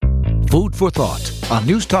Food for Thought on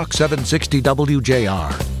News Talk 760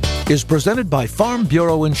 WJR is presented by Farm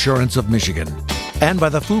Bureau Insurance of Michigan and by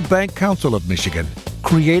the Food Bank Council of Michigan,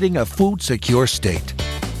 creating a food-secure state.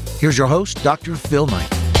 Here's your host, Dr. Phil Knight.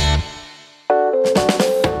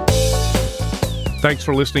 Thanks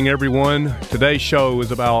for listening, everyone. Today's show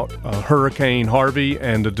is about Hurricane Harvey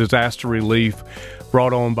and the disaster relief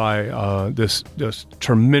brought on by this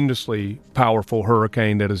tremendously powerful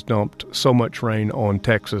hurricane that has dumped so much rain on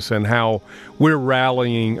Texas, and how we're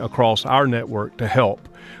rallying across our network to help.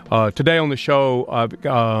 Today on the show, I've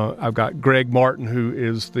got Greg Martin, who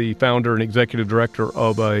is the founder and executive director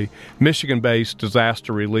of a Michigan-based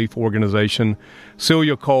disaster relief organization,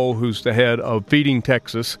 Celia Cole, who's the head of Feeding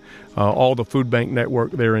Texas, all the food bank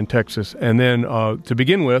network there in Texas. And then to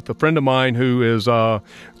begin with, a friend of mine who is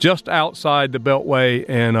just outside the Beltway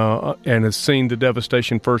and has seen the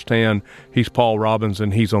devastation firsthand. He's Paul Robbins,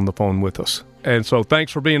 and he's on the phone with us. And so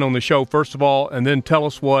thanks for being on the show, first of all, and then tell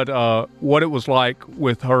us what it was like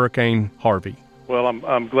with Hurricane Harvey. Well,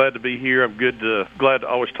 I'm glad to be here. I'm glad to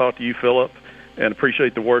always talk to you, Philip, and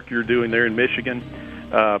appreciate the work you're doing there in Michigan.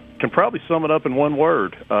 Can probably sum it up in one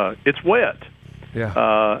word. It's wet.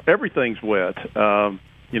 Yeah. Everything's wet.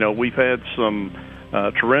 We've had some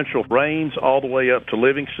torrential rains all the way up to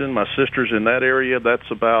Livingston. My sister's in that area.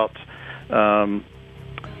 That's about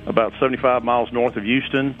 75 miles north of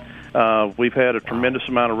Houston. We've had a tremendous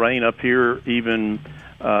amount of rain up here, even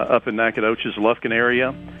up in Nacogdoches, Lufkin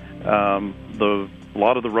area. A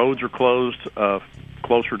lot of the roads are closed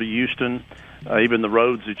closer to Houston. Even the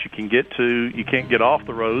roads that you can get to, you can't get off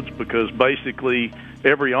the roads because basically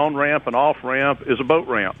every on-ramp and off-ramp is a boat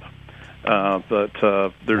ramp. But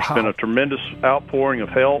there's been a tremendous outpouring of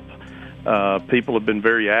help. People have been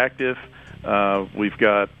very active. We've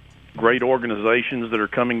got great organizations that are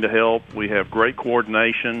coming to help. We have great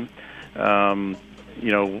coordination. You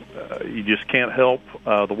just can't help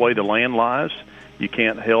the way the land lies. You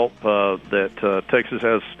can't help that Texas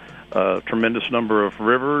has a tremendous number of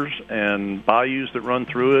rivers and bayous that run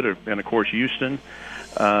through it, and, of course, Houston.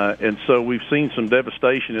 And so we've seen some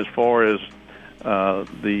devastation as far as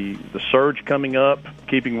the surge coming up,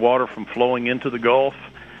 keeping water from flowing into the Gulf,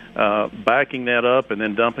 backing that up, and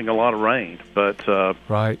then dumping a lot of rain. But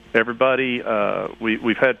right. Everybody,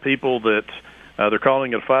 we've had people that they're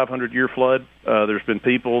calling it a 500-year flood. There's been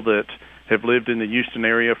people that have lived in the Houston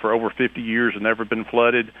area for over 50 years and never been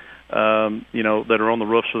flooded, that are on the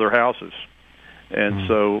roofs of their houses. And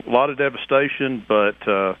so a lot of devastation, but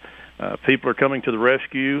people are coming to the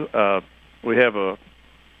rescue. We have an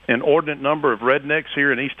inordinate number of rednecks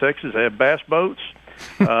here in East Texas that have bass boats,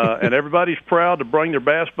 and everybody's proud to bring their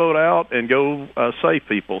bass boat out and go save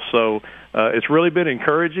people. So it's really been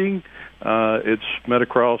encouraging. It's met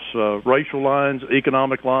across racial lines,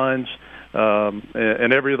 economic lines,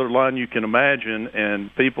 and every other line you can imagine,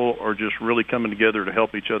 and people are just really coming together to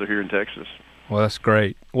help each other here in Texas. Well, that's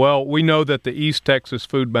great. Well, we know that the East Texas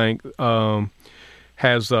Food Bank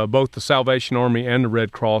has both the Salvation Army and the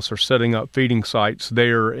Red Cross are setting up feeding sites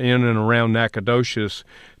there in and around Nacogdoches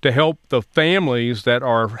to help the families that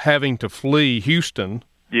are having to flee Houston.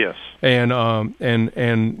 Yes,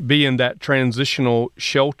 and be in that transitional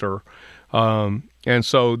shelter. And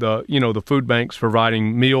so the food bank's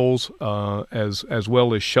providing meals as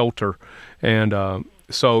well as shelter, and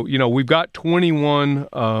so we've got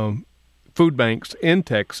 21 food banks in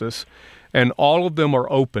Texas, and all of them are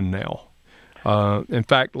open now. In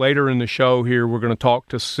fact, later in the show here, we're going to talk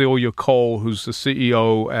to Celia Cole, who's the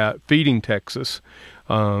CEO at Feeding Texas,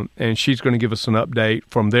 and she's going to give us an update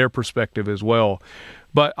from their perspective as well.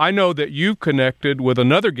 But I know that you've connected with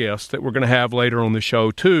another guest that we're going to have later on the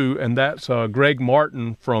show, too, and that's Greg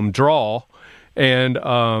Martin from DRAW. And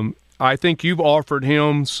I think you've offered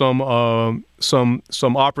him some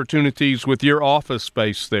opportunities with your office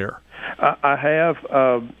space there. I have.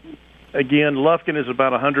 Again, Lufkin is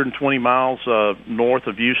about 120 miles north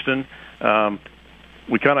of Houston.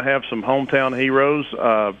 We kind of have some hometown heroes.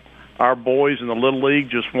 Our boys in the Little League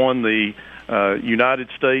just won the United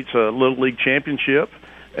States Little League Championship.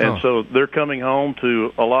 And so they're coming home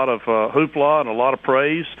to a lot of hoopla and a lot of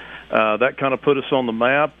praise. That kind of put us on the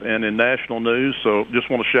map and in national news. So just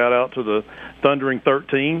want to shout out to the Thundering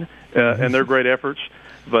 13 and their great efforts.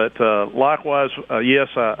 But likewise, yes,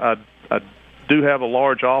 I do have a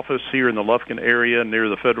large office here in the Lufkin area near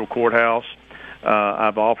the federal courthouse.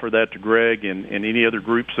 I've offered that to Greg and any other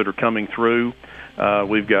groups that are coming through.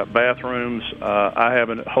 We've got bathrooms. I have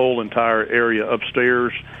a whole entire area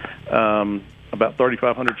upstairs, about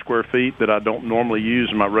 3,500 square feet that I don't normally use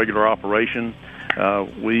in my regular operation.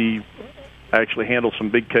 We actually handle some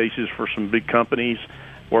big cases for some big companies,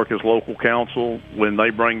 work as local counsel. When they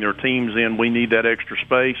bring their teams in, we need that extra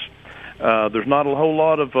space. There's not a whole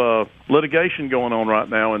lot of litigation going on right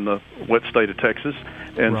now in the wet state of Texas,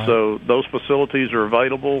 and so those facilities are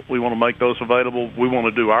available. We want to make those available. We want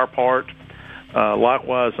to do our part.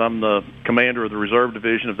 Likewise, I'm the commander of the Reserve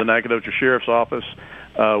Division of the Nacogdoches Sheriff's Office.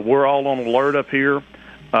 We're all on alert up here.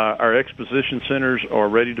 Our exposition centers are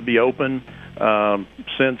ready to be open.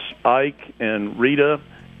 Since Ike and Rita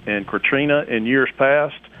and Katrina in years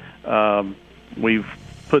past, we've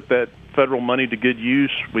put that federal money to good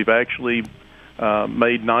use. We've actually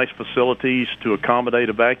made nice facilities to accommodate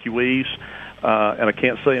evacuees. And I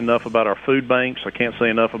can't say enough about our food banks. I can't say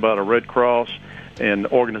enough about our Red Cross and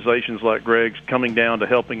organizations like Greg's coming down to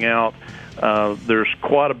helping out. There's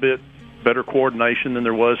quite a bit better coordination than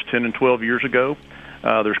there was 10 and 12 years ago.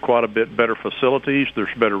 There's quite a bit better facilities.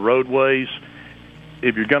 There's better roadways.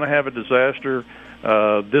 If you're going to have a disaster,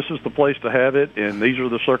 this is the place to have it, and these are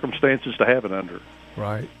the circumstances to have it under.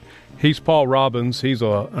 Right. He's Paul Robbins. He's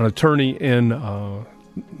an attorney in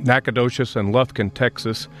Nacogdoches and Lufkin,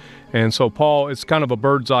 Texas. And so, Paul, it's kind of a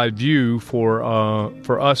bird's eye view for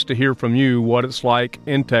us to hear from you what it's like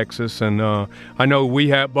in Texas. And I know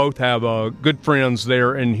we both have good friends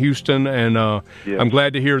there in Houston, and yes. I'm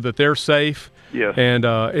glad to hear that they're safe. Yes. And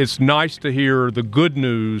it's nice to hear the good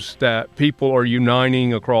news that people are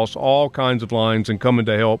uniting across all kinds of lines and coming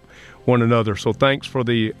to help one another. So thanks for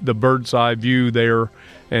the bird's eye view there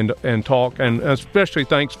and talk, and especially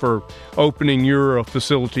thanks for opening your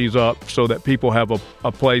facilities up so that people have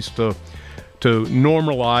a place to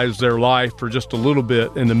normalize their life for just a little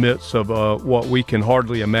bit in the midst of what we can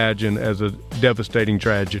hardly imagine as a devastating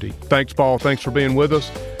tragedy. Thanks, Paul. Thanks for being with us.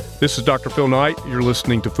 This is Dr. Phil Knight. You're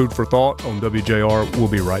listening to Food for Thought on WJR. We'll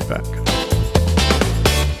be right back.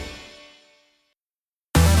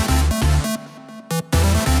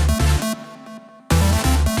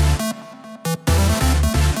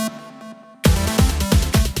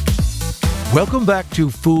 Welcome back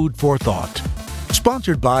to Food for Thought,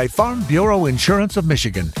 sponsored by Farm Bureau Insurance of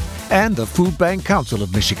Michigan and the Food Bank Council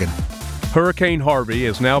of Michigan. Hurricane Harvey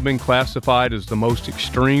has now been classified as the most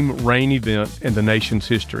extreme rain event in the nation's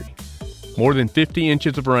history. More than 50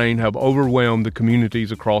 inches of rain have overwhelmed the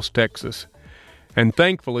communities across Texas. And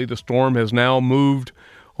thankfully, the storm has now moved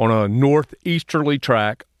on a northeasterly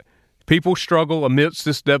track. People struggle amidst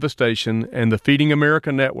this devastation, and the Feeding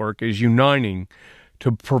America Network is uniting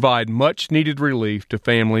to provide much-needed relief to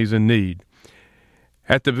families in need.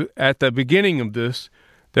 At the beginning of this,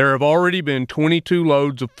 there have already been 22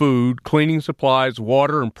 loads of food, cleaning supplies,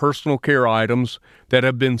 water, and personal care items that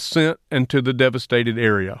have been sent into the devastated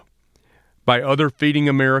area by other Feeding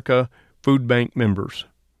America Food Bank members.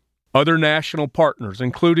 Other national partners,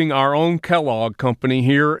 including our own Kellogg company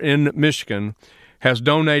here in Michigan, has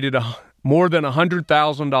donated more than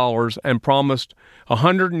 $100,000 and promised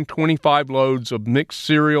 125 loads of mixed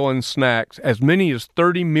cereal and snacks, as many as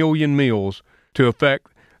 30 million meals, to affect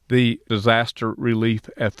the disaster relief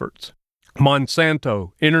efforts.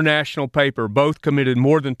 Monsanto, International Paper, both committed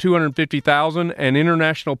more than $250,000, and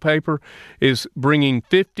International Paper is bringing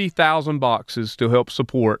 50,000 boxes to help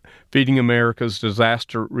support Feeding America's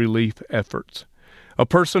disaster relief efforts. A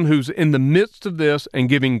person who's in the midst of this and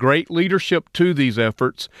giving great leadership to these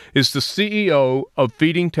efforts is the CEO of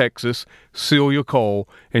Feeding Texas, Celia Cole,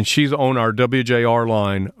 and she's on our WJR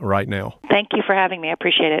line right now. Thank you for having me. I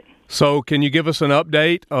appreciate it. So can you give us an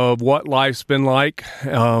update of what life's been like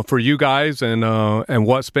for you guys and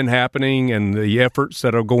what's been happening and the efforts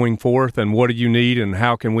that are going forth, and what do you need and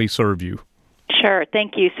how can we serve you? Sure,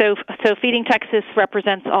 thank you. So Feeding Texas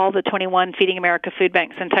represents all the 21 Feeding America food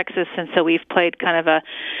banks in Texas, and so we've played kind of a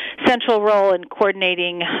central role in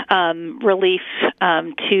coordinating relief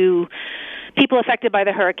to people affected by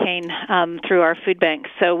the hurricane through our food banks.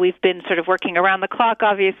 So we've been sort of working around the clock,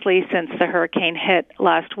 obviously, since the hurricane hit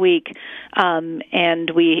last week.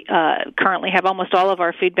 And we currently have almost all of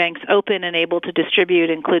our food banks open and able to distribute,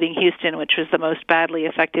 including Houston, which was the most badly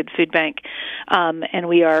affected food bank. And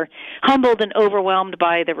we are humbled and overwhelmed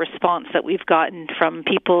by the response that we've gotten from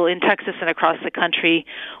people in Texas and across the country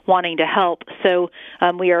wanting to help. So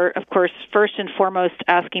we are, of course, first and foremost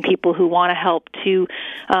asking people who want to help to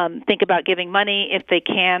think about giving money if they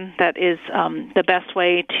can. That is the best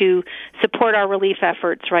way to support our relief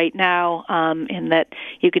efforts right now, in that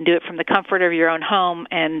you can do it from the comfort of your own home,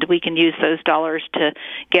 and we can use those dollars to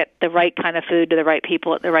get the right kind of food to the right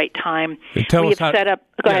people at the right time. Tell us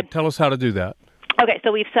how to do that. Okay,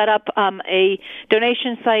 so we've set up a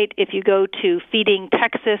donation site. If you go to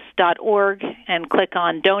feedingtexas.org and click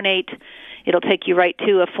on Donate, it'll take you right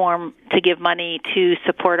to a form to give money to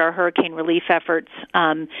support our hurricane relief efforts.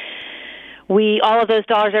 all of those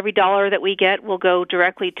dollars, every dollar that we get will go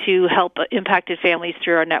directly to help impacted families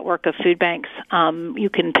through our network of food banks. You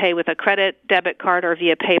can pay with a credit, debit card, or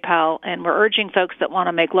via PayPal, and we're urging folks that want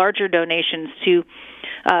to make larger donations to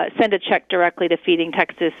send a check directly to Feeding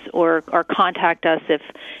Texas or contact us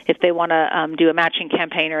if they want to do a matching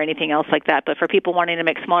campaign or anything else like that. But for people wanting to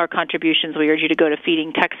make smaller contributions, we urge you to go to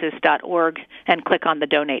feedingtexas.org and click on the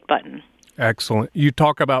donate button. Excellent. You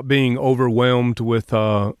talk about being overwhelmed with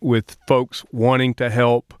folks wanting to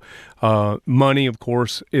help. Money, of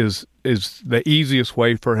course, is the easiest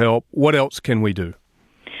way for help. What else can we do?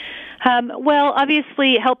 Well,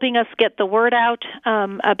 obviously, helping us get the word out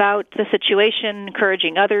about the situation,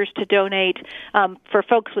 encouraging others to donate. For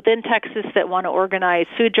folks within Texas that want to organize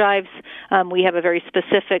food drives, we have a very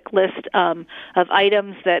specific list of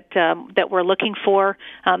items that we're looking for,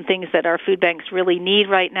 things that our food banks really need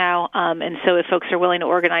right now. And so if folks are willing to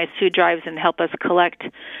organize food drives and help us collect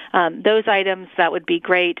those items, that would be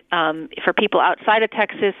great. For people outside of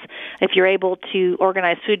Texas, if you're able to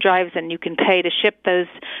organize food drives and you can pay to ship those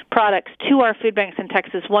products to our food banks in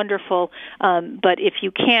Texas, wonderful. But if you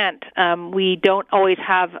can't, we don't always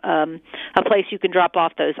have a place you can drop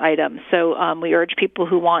off those items. So we urge people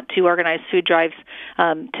who want to organize food drives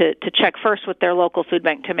to check first with their local food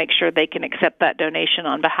bank to make sure they can accept that donation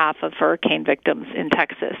on behalf of hurricane victims in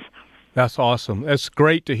Texas. That's awesome. That's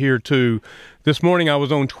great to hear, too. This morning I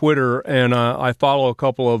was on Twitter, and I follow a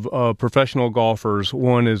couple of professional golfers.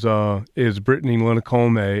 One is Brittany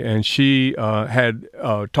Lincombe, and she had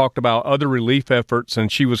talked about other relief efforts,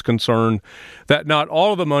 and she was concerned that not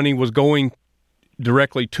all of the money was going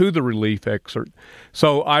directly to the relief effort.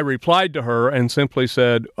 So I replied to her and simply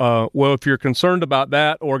said, well, if you're concerned about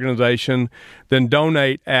that organization, then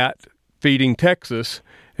donate at Feeding Texas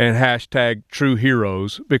and hashtag True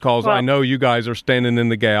Heroes, because I know you guys are standing in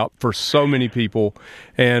the gap for so many people.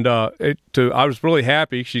 And I was really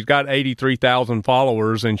happy. She's got 83,000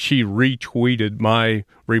 followers, and she retweeted my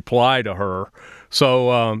reply to her.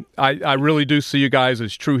 So I really do see you guys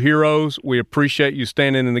as true heroes. We appreciate you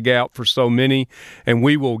standing in the gap for so many, and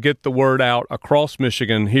we will get the word out across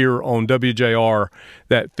Michigan here on WJR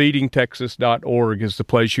that feedingtexas.org is the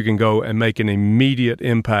place you can go and make an immediate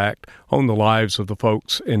impact on the lives of the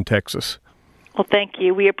folks in Texas. Well, thank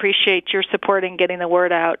you. We appreciate your support in getting the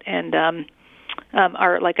word out, and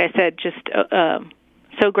like I said, just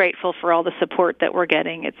so grateful for all the support that we're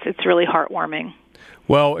getting. It's really heartwarming.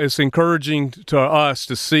 Well, it's encouraging to us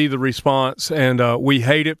to see the response, and we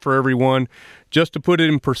hate it for everyone. Just to put it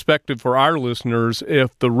in perspective for our listeners,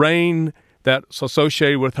 if the rain that's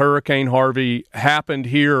associated with Hurricane Harvey happened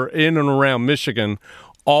here in and around Michigan,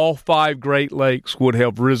 all 5 Great Lakes would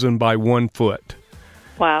have risen by 1 foot.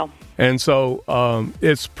 Wow. And so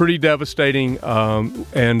it's pretty devastating.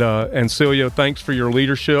 And Celia, thanks for your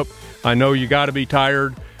leadership. I know you got to be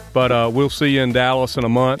tired, but we'll see you in Dallas in a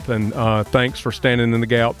month, and thanks for standing in the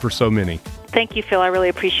gap for so many. Thank you, Phil. I really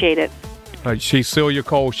appreciate it. She's Celia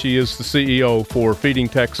Cole. She is the CEO for Feeding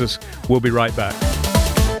Texas. We'll be right back.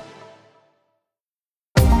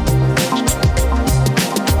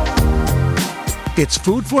 It's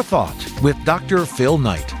Food for Thought with Dr. Phil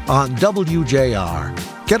Knight on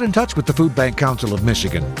WJR. Get in touch with the Food Bank Council of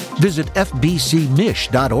Michigan. Visit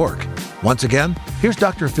fbcmich.org. Once again, here's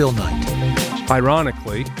Dr. Phil Knight.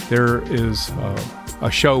 Ironically, there is a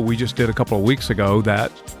show we just did a couple of weeks ago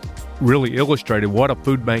that really illustrated what a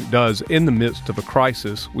food bank does in the midst of a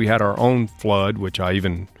crisis. We had our own flood, which I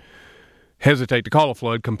even hesitate to call a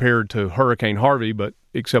flood compared to Hurricane Harvey, but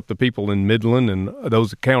except the people in Midland and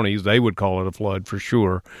those counties, they would call it a flood for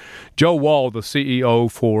sure. Joe Wall, the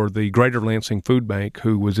CEO for the Greater Lansing Food Bank,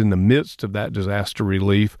 who was in the midst of that disaster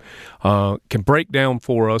relief, can break down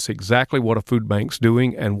for us exactly what a food bank's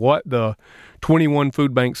doing and what the 21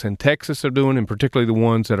 food banks in Texas are doing, and particularly the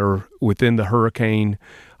ones that are within the Hurricane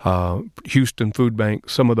Houston Food Bank,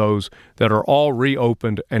 some of those that are all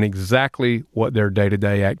reopened, and exactly what their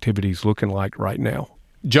day-to-day activities looking like right now.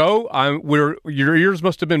 Joe, your ears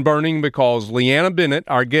must have been burning because Leanna Bennett,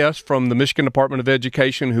 our guest from the Michigan Department of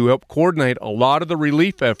Education, who helped coordinate a lot of the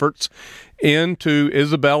relief efforts into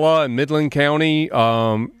Isabella and Midland County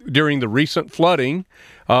during the recent flooding,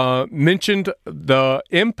 mentioned the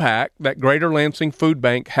impact that Greater Lansing Food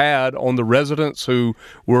Bank had on the residents who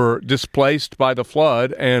were displaced by the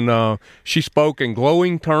flood, and she spoke in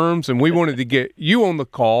glowing terms, and we wanted to get you on the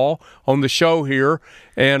call on the show here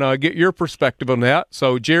and get your perspective on that.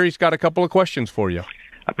 So Jerry's got a couple of questions for you.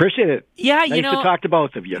 Appreciate it. Yeah, nice to talk to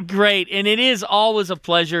both of you. Great, and it is always a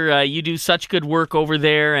pleasure. You do such good work over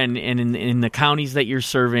there and in the counties that you're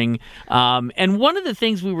serving. And one of the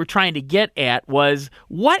things we were trying to get at was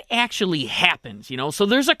what actually happens. So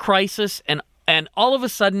there's a crisis, and all of a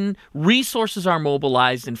sudden, resources are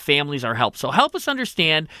mobilized and families are helped. So help us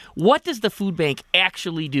understand, what does the food bank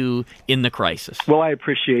actually do in the crisis? Well, I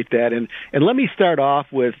appreciate that. And let me start off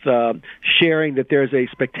with sharing that there's a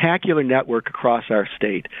spectacular network across our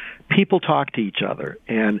state. People talk to each other.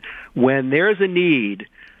 And when there's a need,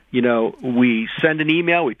 we send an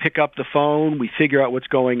email, we pick up the phone, we figure out what's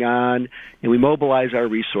going on, and we mobilize our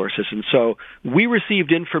resources. And so we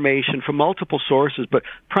received information from multiple sources, but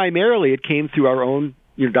primarily it came through our own,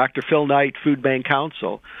 Dr. Phil Knight, Food Bank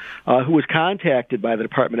Counsel, who was contacted by the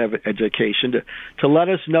Department of Education to let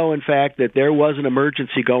us know, in fact, that there was an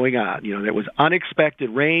emergency going on. There was unexpected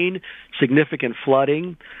rain, significant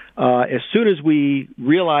flooding. As soon as we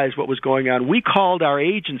realized what was going on, we called our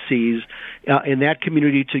agencies in that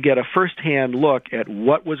community to get a firsthand look at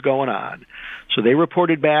what was going on. So they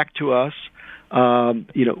reported back to us.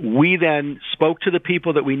 We then spoke to the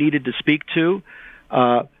people that we needed to speak to.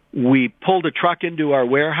 We pulled a truck into our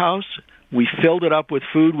warehouse. We filled it up with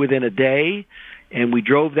food within a day, and we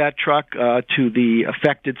drove that truck to the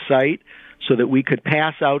affected site so that we could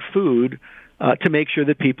pass out food to make sure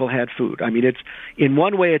that people had food. I mean, in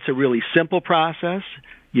one way, it's a really simple process.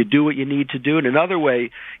 You do what you need to do. In another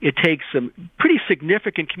way, it takes some pretty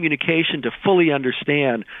significant communication to fully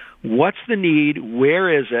understand what's the need,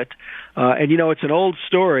 where is it. And it's an old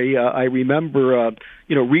story. I remember,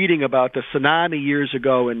 reading about the tsunami years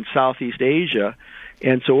ago in Southeast Asia.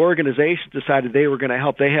 And so organizations decided they were going to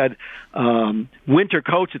help. They had winter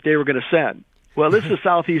coats that they were going to send. Well, this is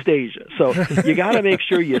Southeast Asia. So you got to make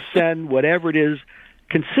sure you send whatever it is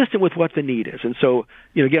consistent with what the need is. And so,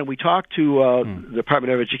 again, we talked to the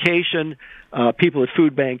Department of Education, people at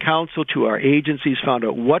Food Bank Council, to our agencies, found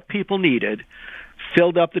out what people needed,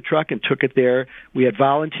 filled up the truck and took it there. We had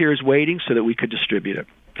volunteers waiting so that we could distribute it.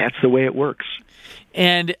 That's the way it works.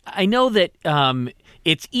 And I know that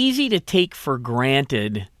it's easy to take for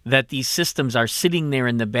granted that these systems are sitting there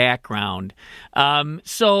in the background.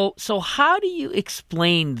 So how do you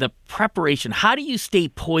explain the preparation? How do you stay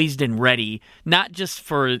poised and ready, not just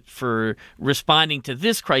for responding to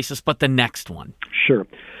this crisis, but the next one? Sure,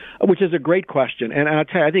 which is a great question. And I'll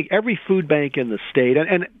tell you, I think every food bank in the state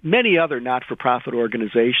and many other not-for-profit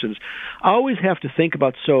organizations always have to think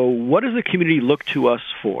about, so what does the community look to us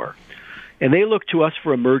for? And they look to us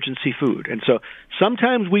for emergency food. And so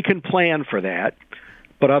sometimes we can plan for that,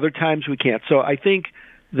 but other times we can't. So I think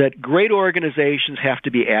that great organizations have to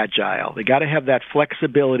be agile. They got to have that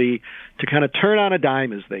flexibility to kind of turn on a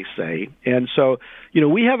dime, as they say. And so,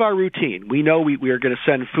 we have our routine. We know we are going to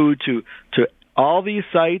send food to all these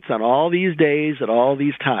sites on all these days at all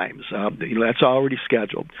these times. That's already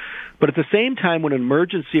scheduled. But at the same time, when an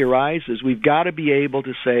emergency arises, we've got to be able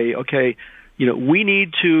to say, okay, we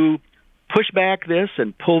need to push back this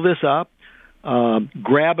and pull this up,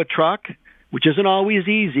 grab a truck, which isn't always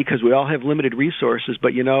easy because we all have limited resources,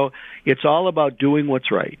 but, it's all about doing what's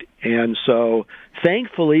right. And so,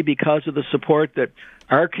 thankfully, because of the support that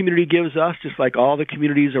our community gives us, just like all the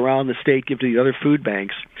communities around the state give to the other food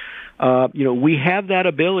banks, we have that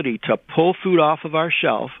ability to pull food off of our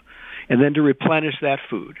shelf and then to replenish that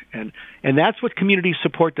food. And that's what community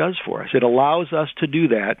support does for us. It allows us to do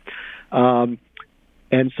that.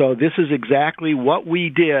 And so this is exactly what we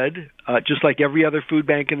did, just like every other food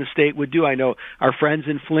bank in the state would do. I know our friends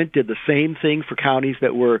in Flint did the same thing for counties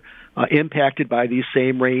that were impacted by these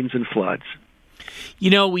same rains and floods.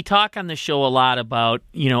 We talk on the show a lot about,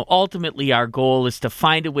 ultimately our goal is to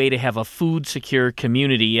find a way to have a food secure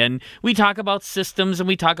community. And we talk about systems and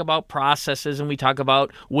we talk about processes and we talk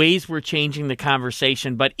about ways we're changing the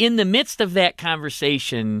conversation. But in the midst of that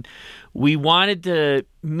conversation, we wanted to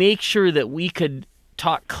make sure that we could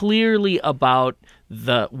talk clearly about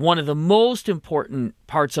one of the most important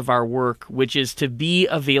parts of our work, which is to be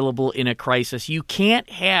available in a crisis. You can't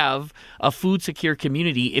have a food secure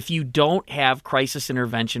community if you don't have crisis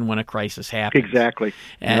intervention when a crisis happens. Exactly.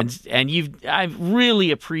 And I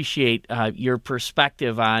really appreciate your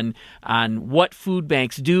perspective on what food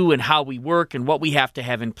banks do and how we work and what we have to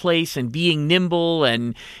have in place and being nimble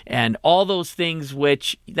and all those things,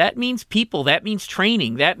 which that means people, that means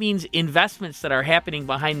training, that means investments that are happening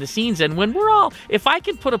behind the scenes. And when if I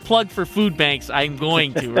can put a plug for food banks, I'm going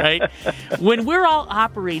going to, right? When we're all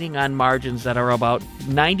operating on margins that are about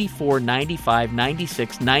 94, 95,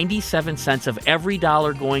 96, 97 cents of every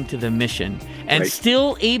dollar going to the mission, and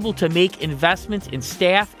still able to make investments in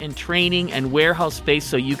staff and training and warehouse space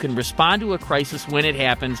so you can respond to a crisis when it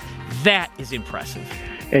happens, that is impressive.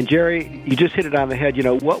 And Jerry, you just hit it on the head.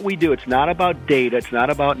 What we do, it's not about data, it's not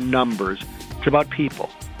about numbers, it's about people.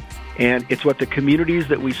 And it's what the communities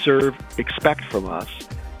that we serve expect from us.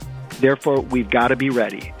 Therefore, we've got to be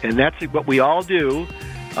ready. And that's what we all do.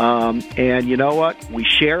 And you know what? We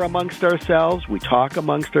share amongst ourselves, we talk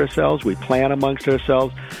amongst ourselves, we plan amongst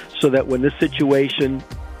ourselves, so that when this situation,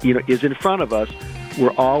 is in front of us,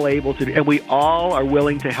 we're all able to, and we all are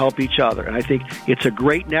willing to help each other. And I think it's a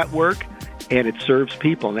great network, and it serves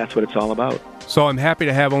people, and that's what it's all about. So I'm happy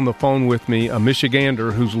to have on the phone with me a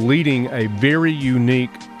Michigander who's leading a very unique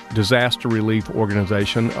disaster relief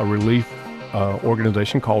organization, a relief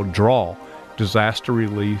organization called DRAW, Disaster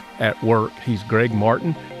Relief at Work. He's Greg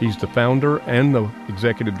Martin. He's the founder and the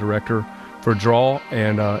executive director for DRAW,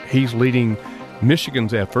 and he's leading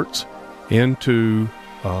Michigan's efforts into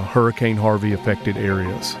Hurricane Harvey affected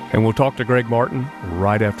areas. And we'll talk to Greg Martin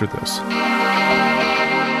right after this.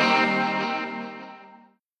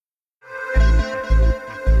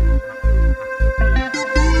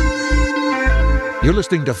 You're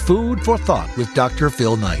listening to Food for Thought with Dr.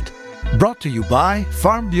 Phil Knight. Brought to you by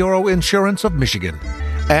Farm Bureau Insurance of Michigan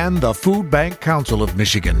and the Food Bank Council of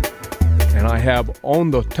Michigan. And I have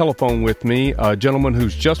on the telephone with me a gentleman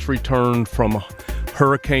who's just returned from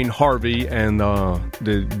Hurricane Harvey and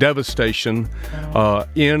the devastation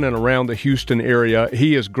in and around the Houston area.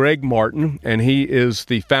 He is Greg Martin, and he is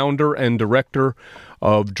the founder and director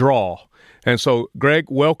of DRAW. And so, Greg,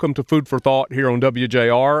 welcome to Food for Thought here on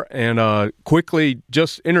WJR. And quickly,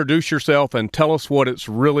 just introduce yourself and tell us what it's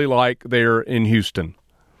really like there in Houston.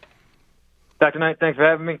 Dr. Knight, thanks for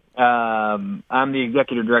having me. I'm the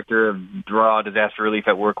executive director of DRAW Disaster Relief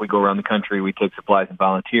at Work. We go around the country. We take supplies and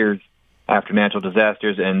volunteers after natural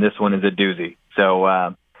disasters, and this one is a doozy. So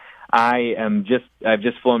I've just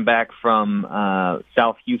flown back from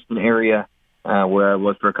South Houston area where I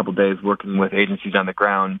was for a couple of days working with agencies on the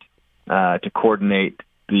ground to coordinate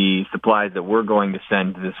the supplies that we're going to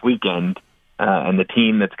send this weekend and the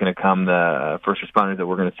team that's going to come, the first responders that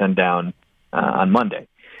we're going to send down on Monday.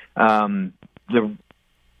 The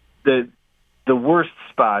worst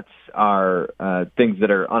spots are things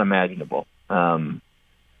that are unimaginable.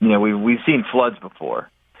 We've seen floods before,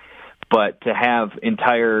 but to have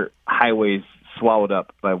entire highways swallowed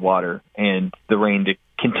up by water and the rain to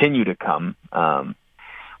continue to come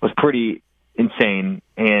was pretty insane.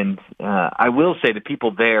 And I will say the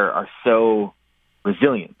people there are so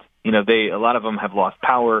resilient. A lot of them have lost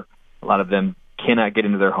power. A lot of them cannot get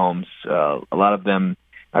into their homes. A lot of them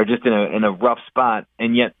are just in a rough spot,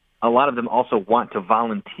 and yet a lot of them also want to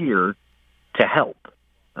volunteer to help.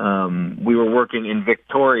 We were working in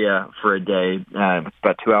Victoria for a day. It's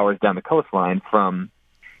about 2 hours down the coastline from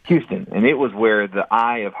Houston, and it was where the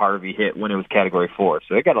eye of Harvey hit when it was Category 4.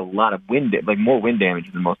 So it got a lot of wind, more wind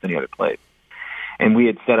damage than most any other place. And we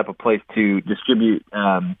had set up a place to distribute,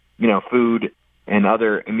 food and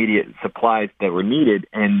other immediate supplies that were needed,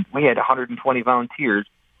 and we had 120 volunteers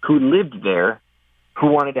who lived there who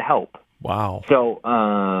wanted to help. Wow. So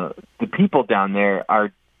the people down there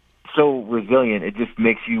are so resilient, it just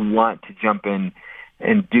makes you want to jump in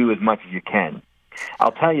and do as much as you can.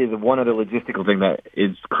 I'll tell you the one other logistical thing that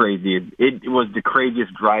is crazy. It was the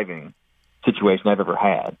craziest driving situation I've ever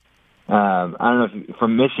had. I don't know if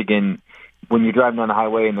from Michigan, when you're driving down the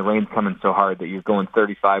highway and the rain's coming so hard that you're going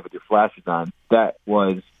 35 with your flashes on, that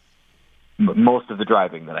was most of the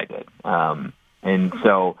driving that I did. And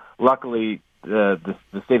so luckily the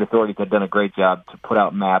state authorities had done a great job to put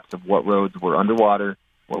out maps of what roads were underwater,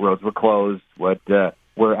 what roads were closed, where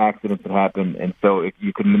accidents had happened, and so if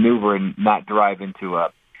you could maneuver and not drive into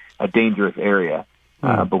a dangerous area.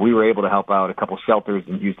 But we were able to help out a couple shelters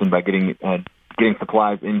in Houston by getting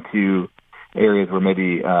supplies into areas where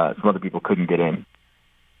maybe some other people couldn't get in.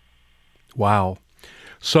 Wow.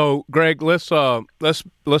 So, Greg, let's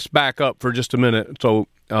back up for just a minute. So,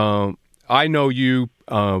 I know you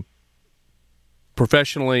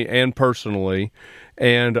professionally and personally,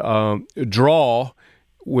 and DRAW,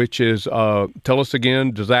 which is, tell us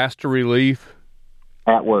again, disaster relief?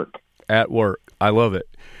 At Work. At Work. I love it.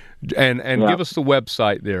 And give us the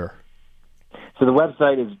website there. So the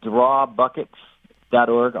website is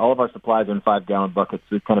drawbuckets.org. All of our supplies are in 5-gallon buckets.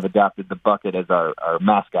 We've kind of adopted the bucket as our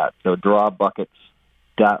mascot. So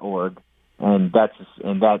drawbuckets.org. And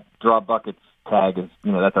that Draw Buckets tag is,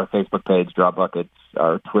 that's our Facebook page, Draw Buckets,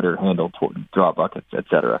 our Twitter handle, Draw Buckets,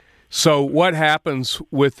 etc. So what happens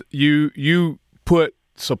with you? You put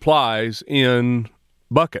supplies in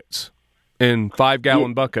buckets, in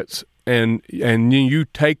 5-gallon buckets, and you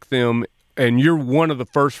take them, and you're one of the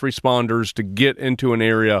first responders to get into an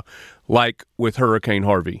area like with Hurricane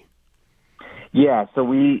Harvey. Yeah, so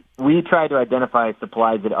we tried to identify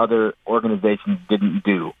supplies that other organizations didn't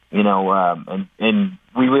do, and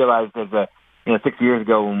we realized 6 years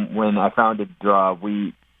ago when I founded DRAW,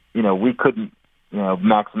 we couldn't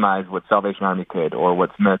maximize what Salvation Army could or what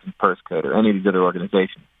Samaritan's Purse could or any of these other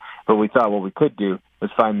organizations. But we thought what we could do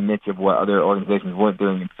was find the niche of what other organizations weren't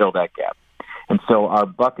doing and fill that gap. And so our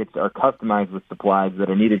buckets are customized with supplies that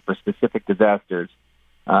are needed for specific disasters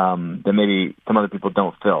that maybe some other people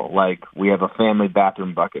don't fill. Like we have a family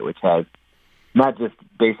bathroom bucket, which has not just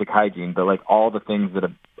basic hygiene, but like all the things that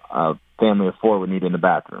a family of 4 would need in the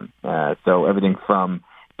bathroom. So everything from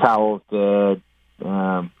towels to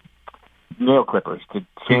nail clippers to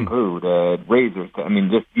shampoo to razors.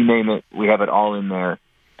 Just you name it, we have it all in there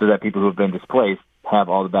so that people who have been displaced have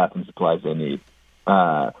all the bathroom supplies they need.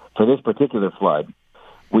 For this particular flood,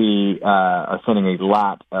 we are sending a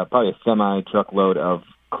lot, probably a semi-truckload of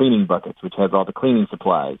cleaning buckets, which has all the cleaning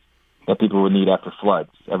supplies that people would need after floods,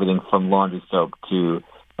 everything from laundry soap to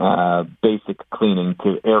basic cleaning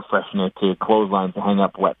to air freshener to clotheslines to hang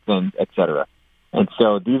up wet things, etc. And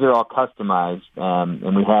so these are all customized,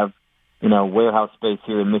 and we have warehouse space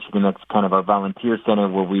here in Michigan that's kind of our volunteer center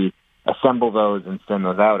where we assemble those and send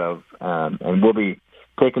those out of. And we'll be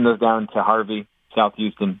taking those down to Harvey, South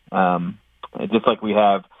Houston, just like we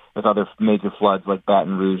have with other major floods like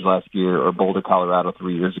Baton Rouge last year or Boulder, Colorado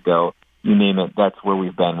 3 years ago. You name it, that's where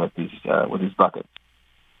we've been with these buckets.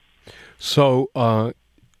 So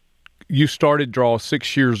you started DRAW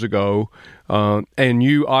 6 years ago, and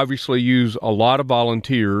you obviously use a lot of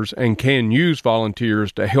volunteers and can use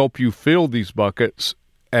volunteers to help you fill these buckets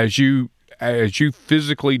as you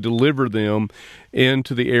physically deliver them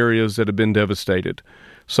into the areas that have been devastated.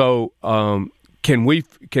 So can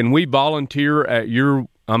we volunteer at your?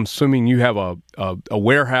 I'm assuming you have a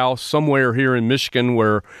warehouse somewhere here in Michigan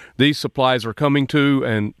where these supplies are coming to,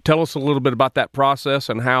 and tell us a little bit about that process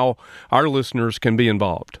and how our listeners can be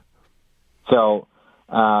involved. So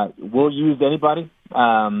we'll use anybody.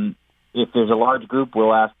 If there's a large group,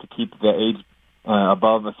 we'll ask to keep the age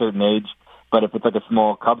above a certain age. But if it's like a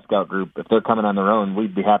small Cub Scout group, if they're coming on their own,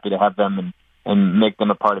 we'd be happy to have them and make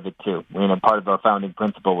them a part of it too. Part of our founding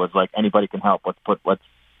principle was like anybody can help. Let's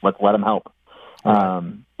let them help.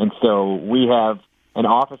 And so we have an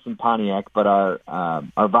office in Pontiac, but our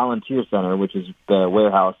volunteer center, which is the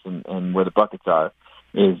warehouse and where the buckets are,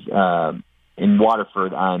 is in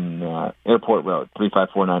Waterford on Airport Road,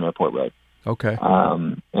 3549 Airport Road. Okay.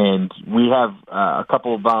 And we have a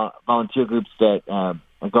couple of volunteer groups that are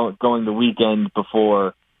going the weekend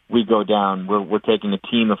before we go down. We're taking a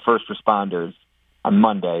team of first responders on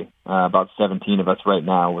Monday, about 17 of us right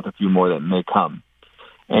now, with a few more that may come.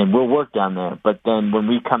 And we'll work down there. But then when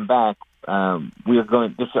we come back,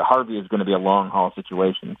 Harvey is going to be a long-haul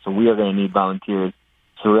situation. So we are going to need volunteers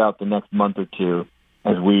throughout the next month or two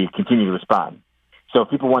as we continue to respond. So if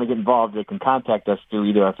people want to get involved, they can contact us through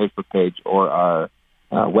either our Facebook page or our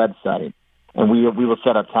website. And we will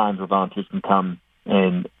set up times where volunteers can come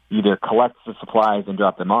and either collect the supplies and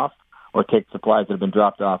drop them off, or take supplies that have been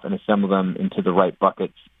dropped off and assemble them into the right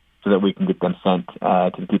buckets so that we can get them sent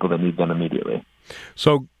to the people that need them immediately.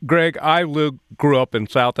 So, Greg, I grew up in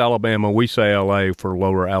South Alabama. We say L.A. for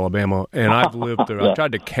Lower Alabama, and I've lived there. Yeah. I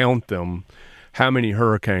tried to count them, how many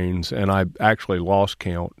hurricanes, and I actually lost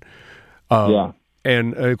count.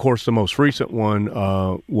 And, of course, the most recent one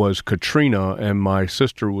was Katrina, and my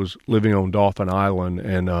sister was living on Dauphin Island,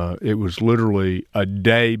 and it was literally a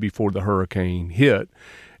day before the hurricane hit,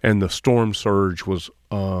 and the storm surge was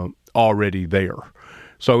already there.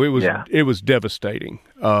 So it was devastating.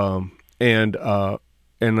 And I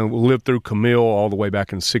lived through Camille all the way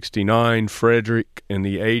back in '69, Frederick in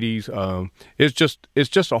the '80s. It's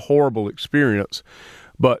just a horrible experience.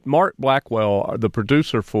 But Mark Blackwell, the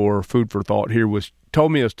producer for Food for Thought here,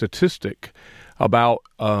 told me a statistic about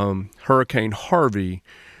Hurricane Harvey,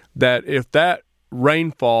 that if that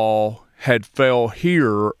rainfall had fell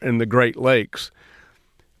here in the Great Lakes,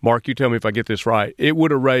 Mark, you tell me if I get this right, it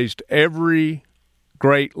would have raised every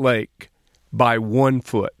Great Lake by 1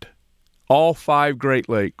 foot. All 5 Great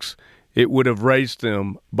Lakes, it would have raised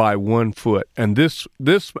them by 1 foot. And this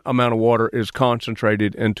amount of water is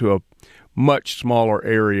concentrated into a much smaller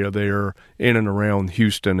area there in and around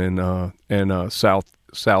Houston and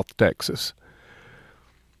South Texas.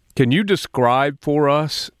 Can you describe for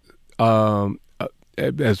us,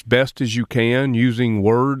 as best as you can, using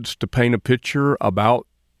words to paint a picture about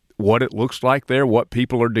what it looks like there, what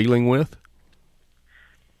people are dealing with?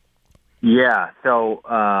 Yeah, so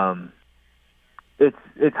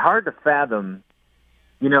it's hard to fathom.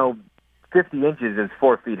 50 inches is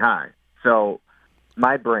 4 feet high. So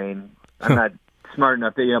my brain, I'm not smart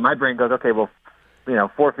enough that, my brain goes, okay, well,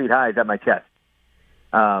 4 feet high is at my chest.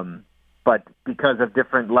 But because of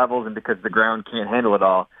different levels and because the ground can't handle it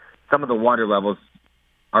all, some of the water levels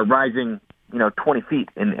are rising, 20 feet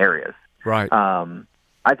in areas. Right.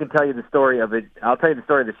 I can tell you the story of it. I'll tell you the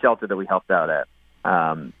story of the shelter that we helped out at.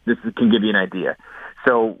 This can give you an idea.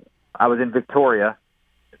 So I was in Victoria.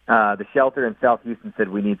 The shelter in South Houston said,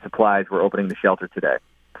 we need supplies. We're opening the shelter today.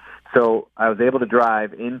 So I was able to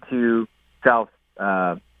drive into South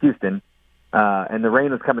Houston, and the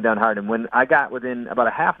rain was coming down hard. And when I got within about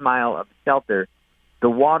a half mile of the shelter, the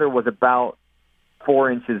water was about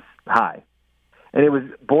 4 inches high. And it was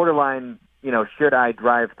borderline, should I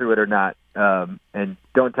drive through it or not? And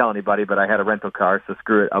don't tell anybody, but I had a rental car, so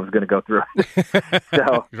screw it. I was going to go through it.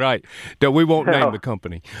 So, right. No, we won't name the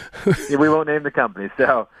company. We won't name the company.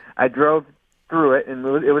 So I drove through it, and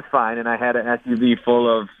it was fine. And I had an SUV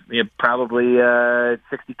full of probably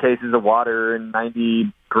 60 cases of water and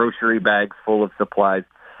 90 grocery bags full of supplies.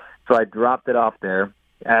 So I dropped it off there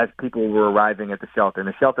as people were arriving at the shelter. And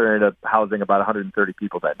the shelter ended up housing about 130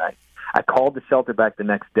 people that night. I called the shelter back the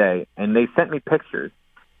next day, and they sent me pictures.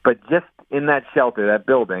 But just in that shelter, that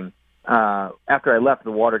building, after I left,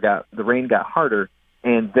 the rain got harder,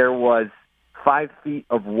 and there was 5 feet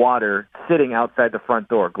of water sitting outside the front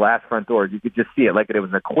door, glass front door. You could just see it like it was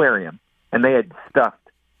an aquarium. And they had stuffed,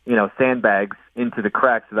 sandbags into the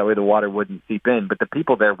cracks so that way the water wouldn't seep in. But the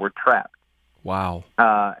people there were trapped. Wow.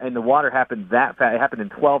 And the water happened that fast. It happened in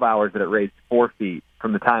 12 hours that it raised 4 feet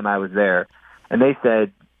from the time I was there. And they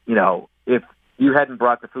said, if you hadn't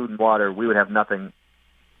brought the food and water, we would have nothing.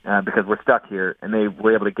 Because we're stuck here, and they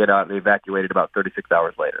were able to get out. They evacuated about 36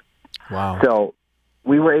 hours later. Wow. So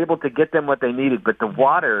we were able to get them what they needed, but the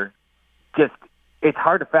water it's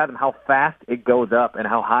hard to fathom how fast it goes up and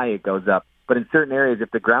how high it goes up. But in certain areas, if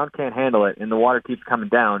the ground can't handle it and the water keeps coming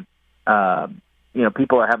down,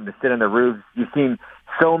 people are having to sit on their roofs. You've seen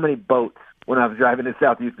so many boats when I was driving to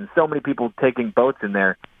South Houston, so many people taking boats in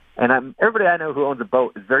there. And everybody I know who owns a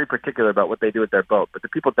boat is very particular about what they do with their boat. But the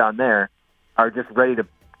people down there are just ready to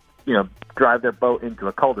drive their boat into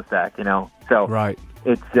a cul-de-sac, So right.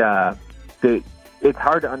 It's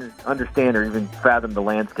hard to understand or even fathom the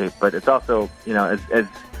landscape, but it's also, as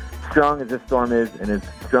strong as this storm is and as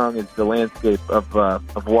strong as the landscape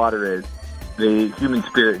of water is, the human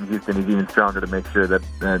spirit in Houston is even stronger to make sure that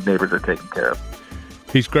neighbors are taken care of.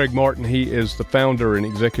 He's Greg Martin. He is the founder and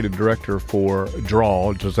executive director for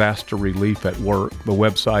DRAW, Disaster Relief at Work. The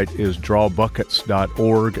website is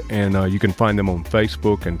drawbuckets.org, and you can find them on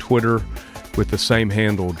Facebook and Twitter with the same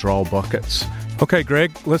handle, Draw Buckets. Okay,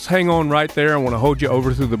 Greg, let's hang on right there. I want to hold you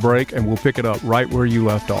over through the break, and we'll pick it up right where you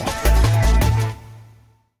left off.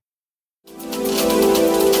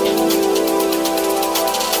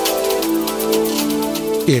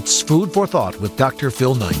 It's Food for Thought with Dr.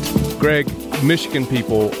 Phil Knight. Greg, Michigan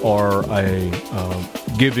people are a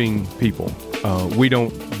giving people. We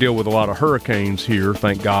don't deal with a lot of hurricanes here,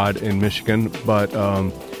 thank God, in Michigan, but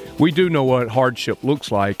we do know what hardship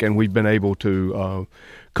looks like, and we've been able to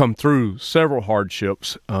come through several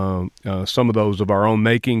hardships, some of those of our own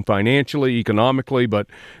making financially, economically, but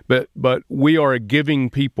we are a giving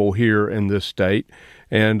people here in this state,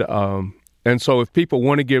 and so if people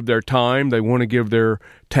want to give their time, they want to give their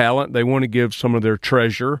talent, they want to give some of their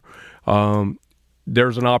treasure,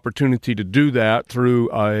 there's an opportunity to do that through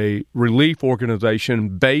a relief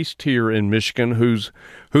organization based here in Michigan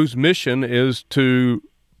whose mission is to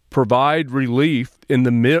provide relief in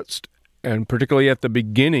the midst and particularly at the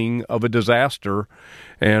beginning of a disaster,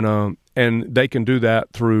 and they can do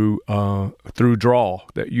that through DRAW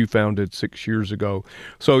that you founded 6 years ago.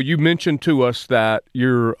 So you mentioned to us that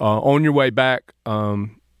you're on your way back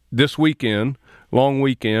this weekend, long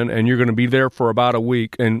weekend, and you're going to be there for about a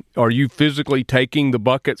week. And are you physically taking the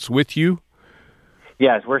buckets with you?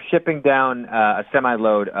 Yes, we're shipping down a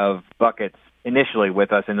semi-load of buckets initially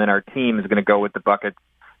with us, and then our team is going to go with the buckets.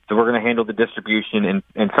 So we're going to handle the distribution and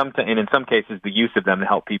in some cases the use of them to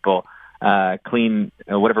help people clean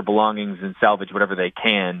whatever belongings and salvage whatever they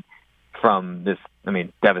can from this,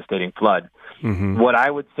 devastating flood. Mm-hmm. What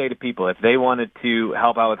I would say to people, if they wanted to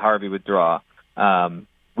help out with Harvey with DRAW,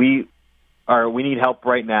 we need help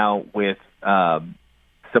right now with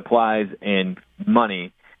supplies and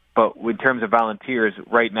money. But in terms of volunteers,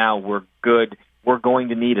 right now we're good. We're going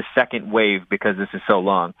to need a second wave because this is so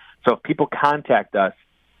long. So if people contact us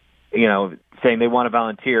saying they want to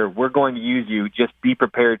volunteer, we're going to use you. Just be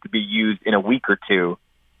prepared to be used in a week or two,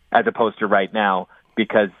 as opposed to right now,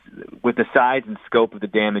 because with the size and scope of the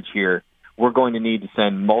damage here, we're going to need to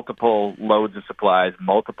send multiple loads of supplies,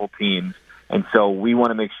 multiple teams. And so we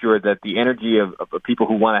want to make sure that the energy of people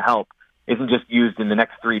who want to help isn't just used in the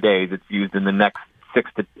next 3 days, it's used in the next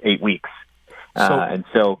 6 to 8 weeks. That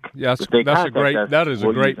is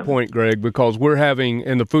a great point, Greg, because we're having,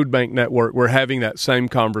 in the Food Bank Network, we're having that same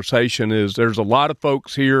conversation. There's a lot of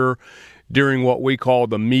folks here during what we call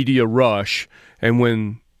the media rush, and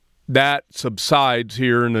when that subsides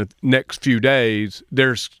here in the next few days,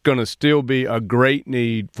 there's going to still be a great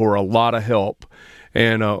need for a lot of help.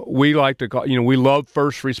 And we like to call, we love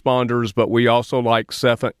first responders, but we also like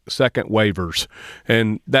second waivers.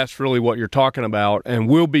 And that's really what you're talking about. And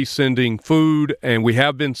we'll be sending food, and we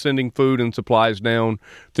have been sending food and supplies down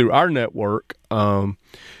through our network.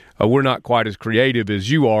 We're not quite as creative as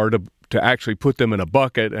you are to actually put them in a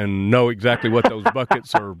bucket and know exactly what those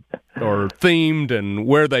buckets are themed and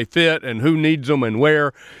where they fit and who needs them and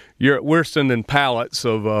where. We're sending pallets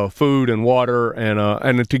of food and water,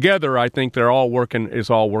 and together I think they're all working.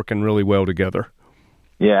 It's all working really well together.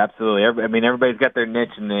 Yeah, absolutely. Everybody's got their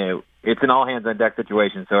niche, and it's an all hands on deck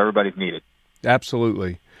situation, so everybody's needed.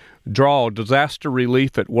 Absolutely. DRAW, Disaster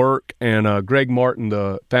Relief at Work, and Greg Martin,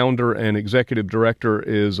 the founder and executive director,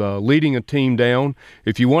 is leading a team down.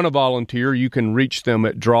 If you want to volunteer, you can reach them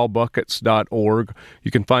at drawbuckets.org.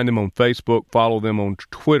 You can find them on Facebook, follow them on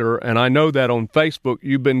Twitter, and I know that on Facebook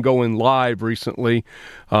you've been going live recently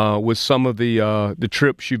with some of the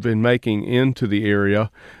trips you've been making into the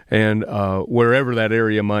area and wherever that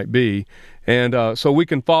area might be. And so we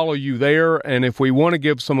can follow you there, and if we want to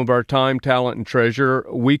give some of our time, talent, and treasure,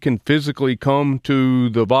 we can physically come to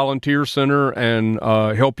the volunteer center and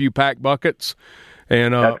help you pack buckets.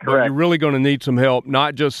 And but you're really going to need some help,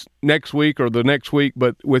 not just next week or the next week,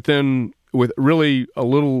 but with really a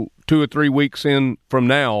little 2 or 3 weeks in from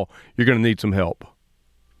now, you're going to need some help.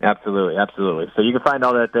 Absolutely. So you can find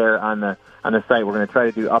all that there on the site. We're going to try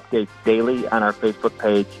to do updates daily on our Facebook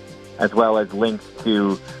page, as well as links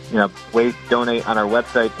to ways to donate on our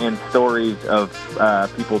website and stories of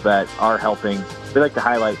people that are helping. We like to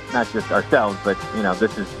highlight not just ourselves, but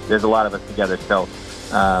there's a lot of us together. So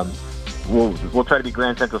we'll try to be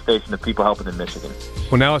Grand Central Station of people helping in Michigan.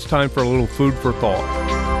 Well, now it's time for a little food for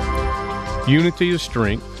thought. Unity is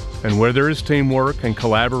strength, and where there is teamwork and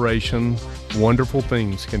collaboration, wonderful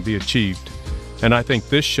things can be achieved. And I think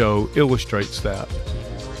this show illustrates that.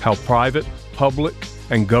 How private, public,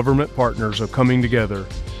 and government partners are coming together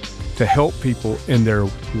to help people in their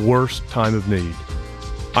worst time of need.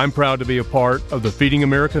 I'm proud to be a part of the Feeding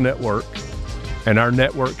America Network and our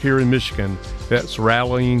network here in Michigan that's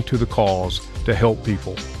rallying to the cause to help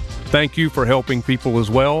people. Thank you for helping people as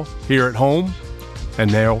well here at home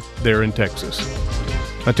and now there in Texas.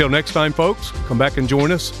 Until next time, folks, come back and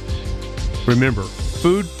join us. Remember,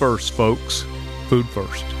 food first, folks. Food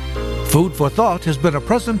first. Food for Thought has been a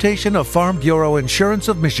presentation of Farm Bureau Insurance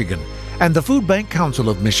of Michigan and the Food Bank Council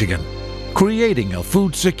of Michigan, creating a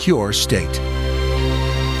food-secure state.